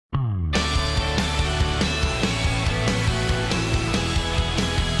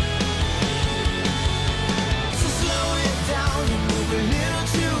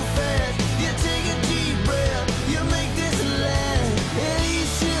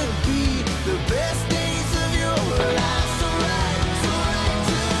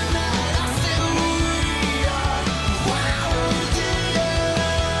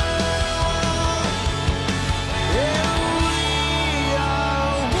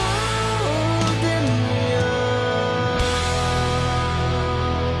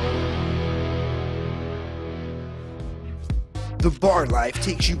The Bar Life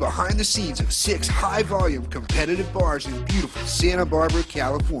takes you behind the scenes of 6 high-volume competitive bars in beautiful Santa Barbara,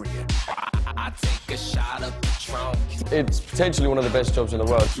 California. I take a shot of Patron. It's potentially one of the best jobs in the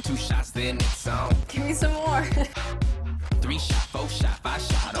world. 2 shots, then it's on. Give me some more. 3 shot, 4 shot, 5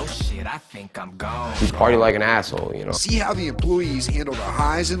 shot. Oh shit, I think I'm gone. You party like an asshole, you know. See how the employees handle the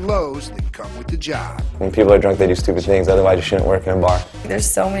highs and lows that come with the job. When people are drunk, they do stupid things. Otherwise, you shouldn't work in a bar. There's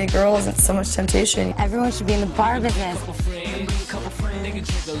so many girls and so much temptation. Everyone should be in the bar business.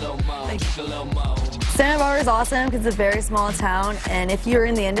 Santa Barbara is awesome because it's a very small town, and if you're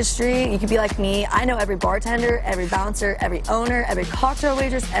in the industry, you could be like me. I know every bartender, every bouncer, every owner, every cocktail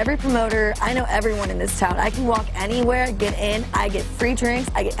waitress, every promoter. I know everyone in this town. I can walk anywhere, get in, I get free drinks,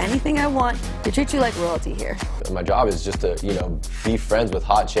 I get anything I want. They treat you like royalty here. My job is just to, you know, be friends with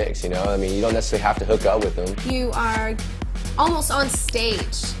hot chicks, you know? I mean, you don't necessarily have to hook up with them. You are almost on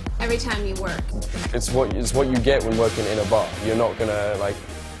stage every time you work. It's what you get when working in a bar. You're not gonna, like,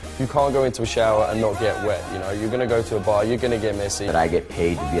 you can't go into a shower and not get wet, you know? You're gonna go to a bar, you're gonna get messy. But I get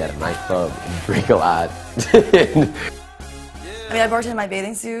paid to be at a nightclub and drink a lot. I mean, I bartend in my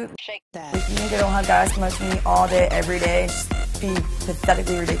bathing suit. Shake that. You think I don't have guys come up to me all day, every day, just be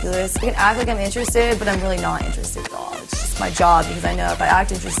pathetically ridiculous. I can act like I'm interested, but I'm really not interested at all. It's just my job because I know if I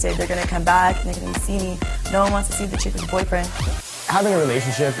act interested, they're gonna come back and they're gonna see me. No one wants to see the chick with a boyfriend. Having a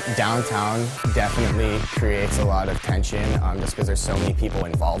relationship downtown definitely creates a lot of tension just because there's so many people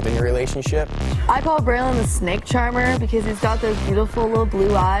involved in your relationship. I call Braylon the snake charmer because he's got those beautiful little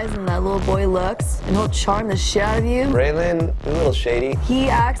blue eyes and that little boy looks, and he'll charm the shit out of you. Braylon, a little shady. He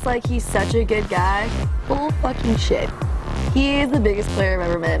acts like he's such a good guy. Full fucking shit. He is the biggest player I've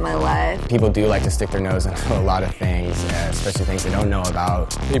ever met in my life. People do like to stick their nose into a lot of things, especially things they don't know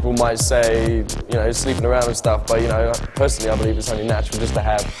about. People might say, you know, sleeping around and stuff, but, you know, personally I believe it's only natural just to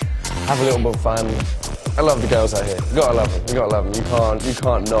have a little bit of fun. I love the girls out here. You gotta love them. You gotta love them. You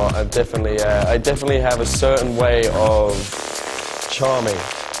can't not. I definitely have a certain way of charming,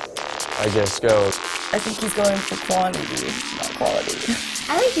 I guess, girls. I think he's going for quantity, not quality.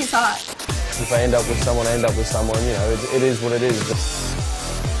 I think he's hot. If I end up with someone, I end up with someone, you know, it is what it is.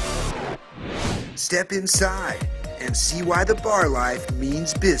 Step inside and see why the bar life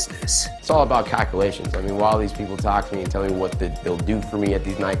means business. It's all about calculations. I mean, while these people talk to me and tell me what they'll do for me at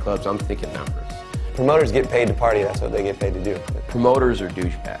these nightclubs, I'm thinking numbers. Promoters get paid to party. That's what they get paid to do. Promoters are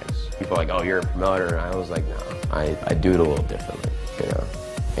douchebags. People are like, oh, you're a promoter. And I was like, no, I do it a little differently, you know?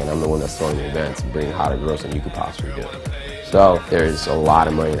 And I'm the one that's throwing the events and bringing hotter girls than you could possibly do. So there's a lot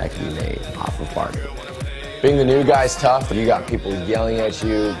of money that can be made off of partying. Being the new guy's tough. You got people yelling at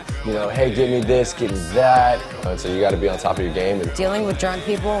you, you know, hey, give me this, give me that. And so you got to be on top of your game. And Dealing with drunk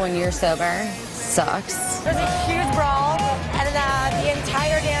people when you're sober sucks. There's a huge brawl, and the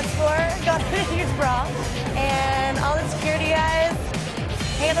entire dance floor got a huge brawl, and all the security guys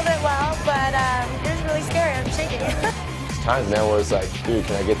handled it well, but it was really scary. I'm shaking. there's times, man, where it's like, dude,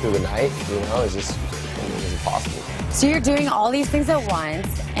 can I get through the night? You know, it's just impossible. So you're doing all these things at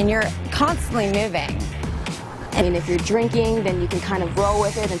once, and you're constantly moving. I mean, if you're drinking, then you can kind of roll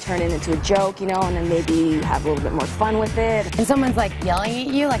with it and turn it into a joke, you know, and then maybe you have a little bit more fun with it. And someone's like yelling at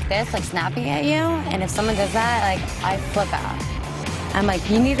you like this, like snapping at you, and if someone does that, like, I flip out. I'm like,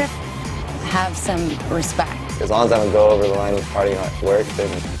 you need to have some respect. As long as I don't go over the line with partying at work, then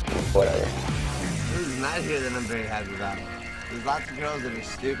whatever. This is not here that I'm very happy about. There's lots of girls that are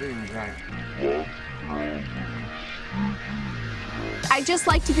stupid and drunk. I just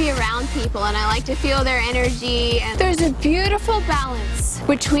like to be around people and I like to feel their energy. And there's a beautiful balance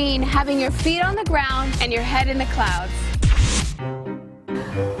between having your feet on the ground and your head in the clouds.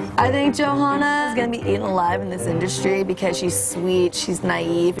 I think Johanna is gonna be eaten alive in this industry because she's sweet, she's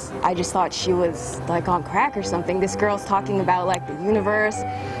naive. I just thought she was like on crack or something. This girl's talking about like the universe.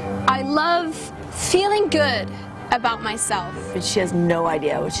 I love feeling good about myself. But she has no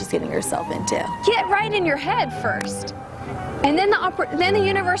idea what she's getting herself into. Get right in your head first. And then the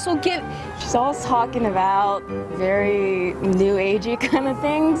universe will give. She's always talking about very new agey kind of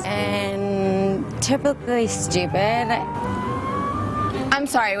things. And typically stupid. I'm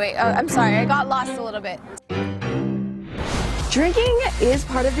sorry, wait, I'm sorry, I got lost a little bit. Drinking is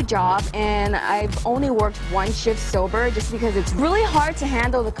part of the job, and I've only worked one shift sober just because it's really hard to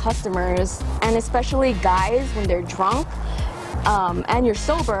handle the customers, and especially guys when they're drunk. And you're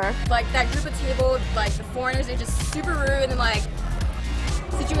sober. Like that group of table, like the foreigners are just super rude, and like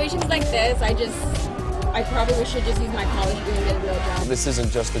situations like this, I probably should just use my college degree and get a real job. This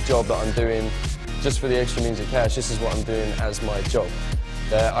isn't just a job that I'm doing just for the extra means of cash. This is what I'm doing as my job.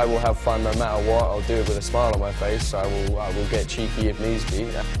 I will have fun no matter what. I'll do it with a smile on my face. I will get cheeky if needs be.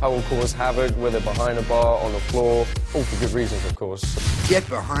 I will cause havoc, whether behind a bar, on the floor, all for good reasons, of course. Get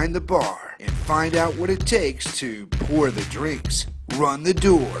behind the bar and find out what it takes to pour the drinks, run the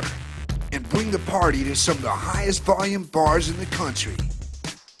door, and bring the party to some of the highest volume bars in the country.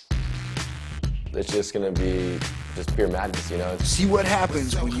 It's just gonna be just pure madness, you know? See what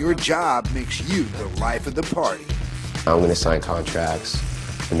happens when your job makes you the life of the party. I'm gonna sign contracts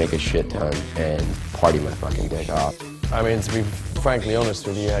to make a shit ton and party my fucking dick off. I mean, to be frankly honest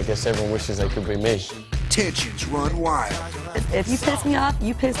with you, I guess everyone wishes they could be me. Tensions run wild. If you piss me off,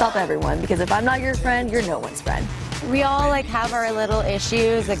 you pissed off everyone, because if I'm not your friend, you're no one's friend. We all like have our little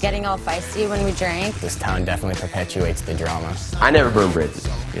issues of getting all feisty when we drink. This town definitely perpetuates the drama. I never burn bridges.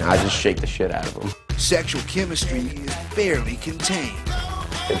 You know, I just shake the shit out of them. Sexual chemistry is barely contained.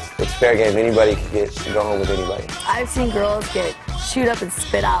 It's fair game. Anybody can go home with anybody. I've seen girls get chewed up and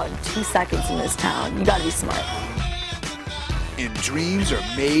spit out in 2 seconds in this town. You gotta be smart. And dreams are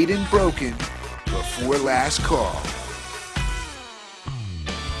made and broken before last call.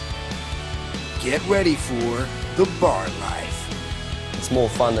 Get ready for the bar life. It's more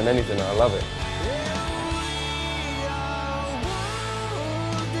fun than anything, I love it.